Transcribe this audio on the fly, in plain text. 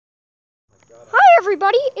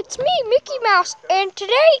everybody, it's me, Mickey Mouse, and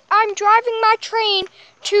today I'm driving my train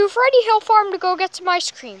to Freddy Hill Farm to go get some ice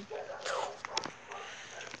cream.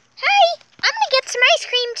 Hi, I'm gonna get some ice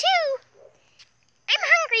cream too. I'm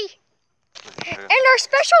hungry. And our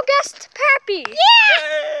special guest, Pappy.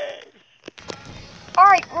 Yeah!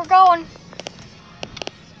 Alright, we're going.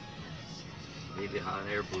 Maybe a hot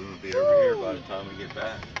air balloon will be over here by the time we get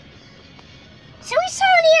back. So we saw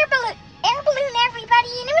an air balloon,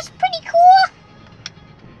 everybody, and it was pretty cool.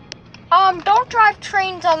 Don't drive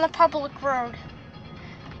trains on the public road.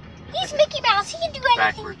 He's Mickey Mouse, he can do anything.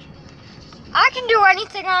 Backwards. I can do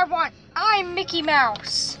anything I want. I'm Mickey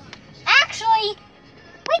Mouse. Actually,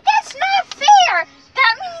 wait, that's not fair.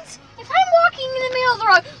 That means if I'm walking in the middle of the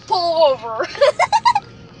road, Pull over.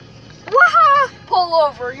 Waha! Pull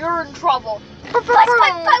over, you're in trouble. but what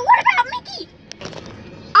about Mickey?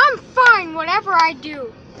 I'm fine, whatever I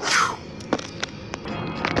do.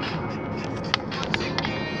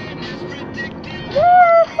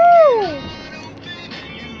 Woohoo!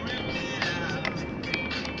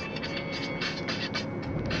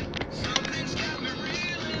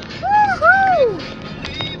 Woohoo!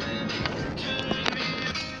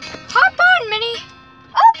 Hop on, Minnie.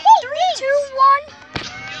 Okay, 3, 2, 1.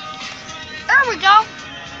 There we go.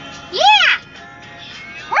 Yeah!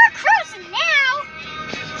 We're cruising now.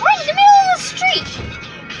 We're in the middle of the street.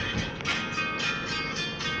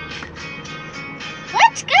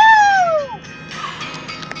 Let's go!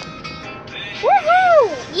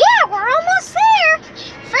 Woohoo! Yeah, we're almost there.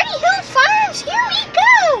 Freddy Hill Farms, here we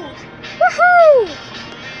go.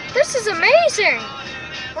 Woohoo! This is amazing.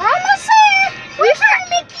 We're almost there. We've had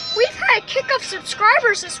a kick of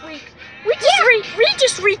subscribers this week. We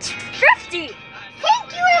just reached 50.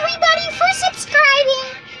 Thank you, everybody, for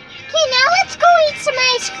subscribing. Okay, now let's go eat some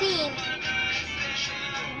ice cream.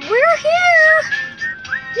 We're here.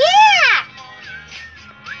 Yeah!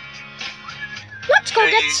 Let's go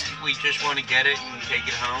get. We just want to get it and take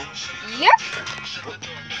it home. Yep.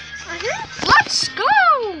 Let's go.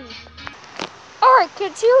 All right,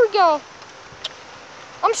 kids. Here we go.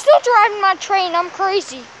 I'm still driving my train. I'm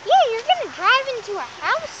crazy. Yeah, you're gonna drive into a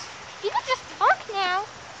house? You can just park now.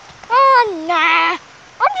 Oh, nah.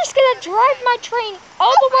 I'm just gonna drive my train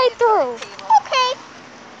all the way through. Okay.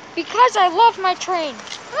 Because I love my train.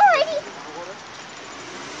 Alrighty.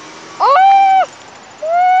 Oh!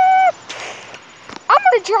 I'm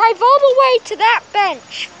gonna drive all the way to that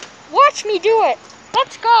bench. Watch me do it.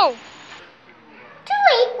 Let's go. Too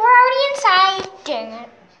late, we're already inside. Dang it.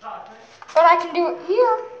 But I can do it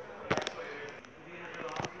here.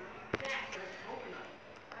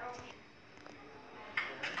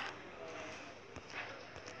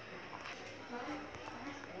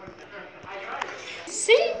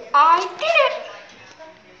 See, I did it.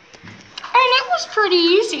 And it was pretty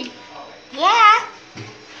easy. Yeah.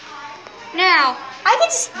 Now, I can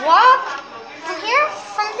just walk from here,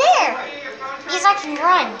 from there. Because I can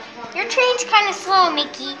run. Your train's kind of slow,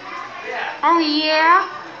 Mickey. oh yeah?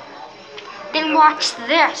 Then watch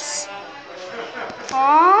this.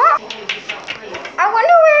 Oh. I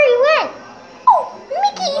wonder where he went. Oh,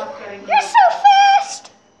 Mickey, you're so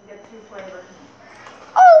fast.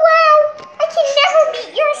 Oh, wow. I can never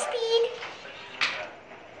beat your speed.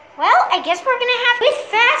 Well, I guess we're going to have with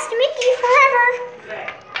fast Mickey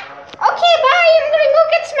forever. Okay, bye. I'm going to go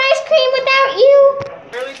get some ice cream without you.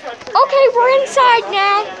 Okay, we're inside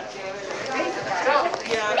now.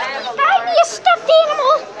 Mickey, buy me a stuffed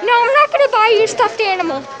animal. No, I'm not gonna buy you a stuffed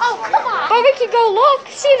animal. Oh, come on. But we could go look.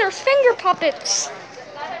 See, there's finger puppets.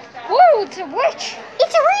 Whoa, it's a witch.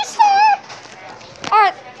 It's a rooster. All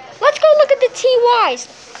right, let's go look at the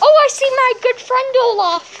TYs. Oh, I see my good friend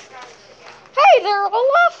Olaf. Hey there,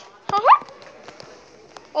 Olaf. Uh-huh.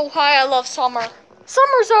 Oh, hi, I love summer.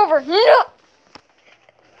 Summer's over. No.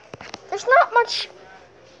 There's not much.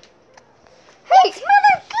 Hey, It's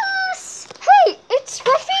Mother Goose. hey, it's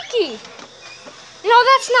Rafiki. No,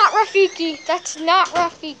 that's not Rafiki. That's not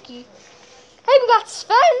Rafiki. Hey, we got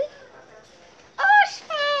Sven. Oh,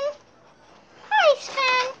 Sven. Hi,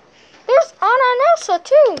 Sven. There's Anna and Elsa,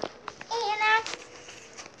 too. Anna.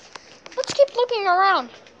 Let's keep looking around.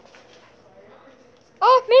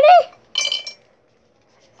 Oh, Minnie?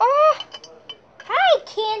 Oh, Hi,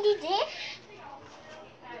 Candy Dish.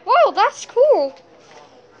 whoa, that's cool.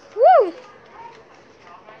 Woo.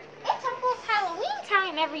 It's almost Halloween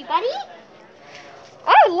time, everybody.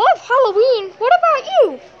 I love Halloween. What about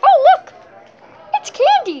you? Oh, look. It's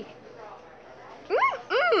candy.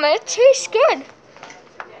 It tastes good.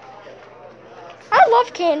 I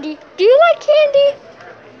love candy. Do you like candy?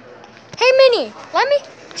 Hey, Minnie,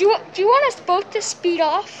 do you want us both to speed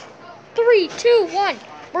off? 3, 2, 1.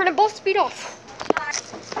 We're gonna both speed off.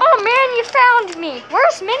 Oh man, you found me.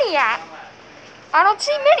 Where's Minnie at? I don't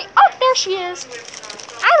see Minnie. Oh, there she is.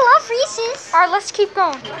 I love Reese's. All right, let's keep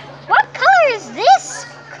going. What color is this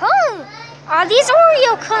cone? Are these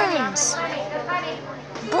Oreo cones?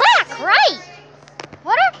 Black, right?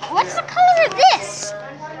 What's the color of this?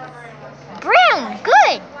 Brown,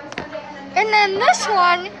 good. And then this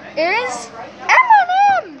one is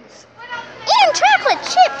M&M's. And chocolate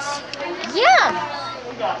chips. Yum.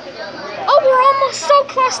 Oh, we're almost so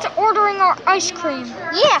close to ordering our ice cream.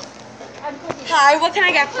 Yeah. Hi, what can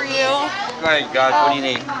I get for you? Go ahead, guys. What do you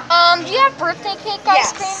need? Do you have birthday cake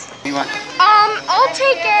ice Yes. cream? What do you want?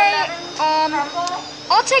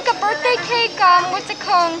 I'll take a birthday cake with a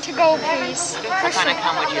cone to go, please. What kind of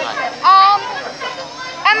cone would you like?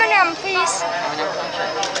 M&M, please.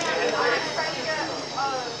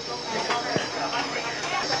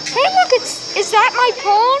 Hey, look, is that my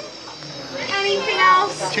cone? Anything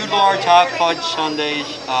else? 2 large hot fudge sundaes.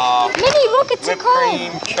 Minnie, look, it's a Whipped cone.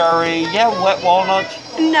 cream, cherry. Yeah, wet walnuts.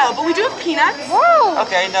 No, but we do have peanuts. Whoa.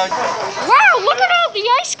 Okay, no. Wow, look at all the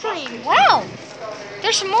ice cream. Wow.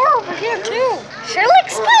 There's some more over here, too. Sure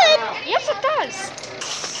looks good. Yes, it does.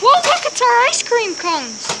 Well, look, it's our ice cream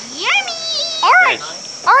cones. Yummy.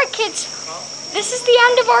 All right, kids. This is the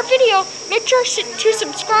end of our video. Make sure to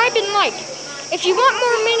subscribe and like. If you want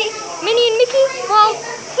more Minnie and Mickey, well,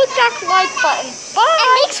 click that like button. Bye. And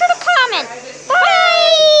make sure to comment. Bye.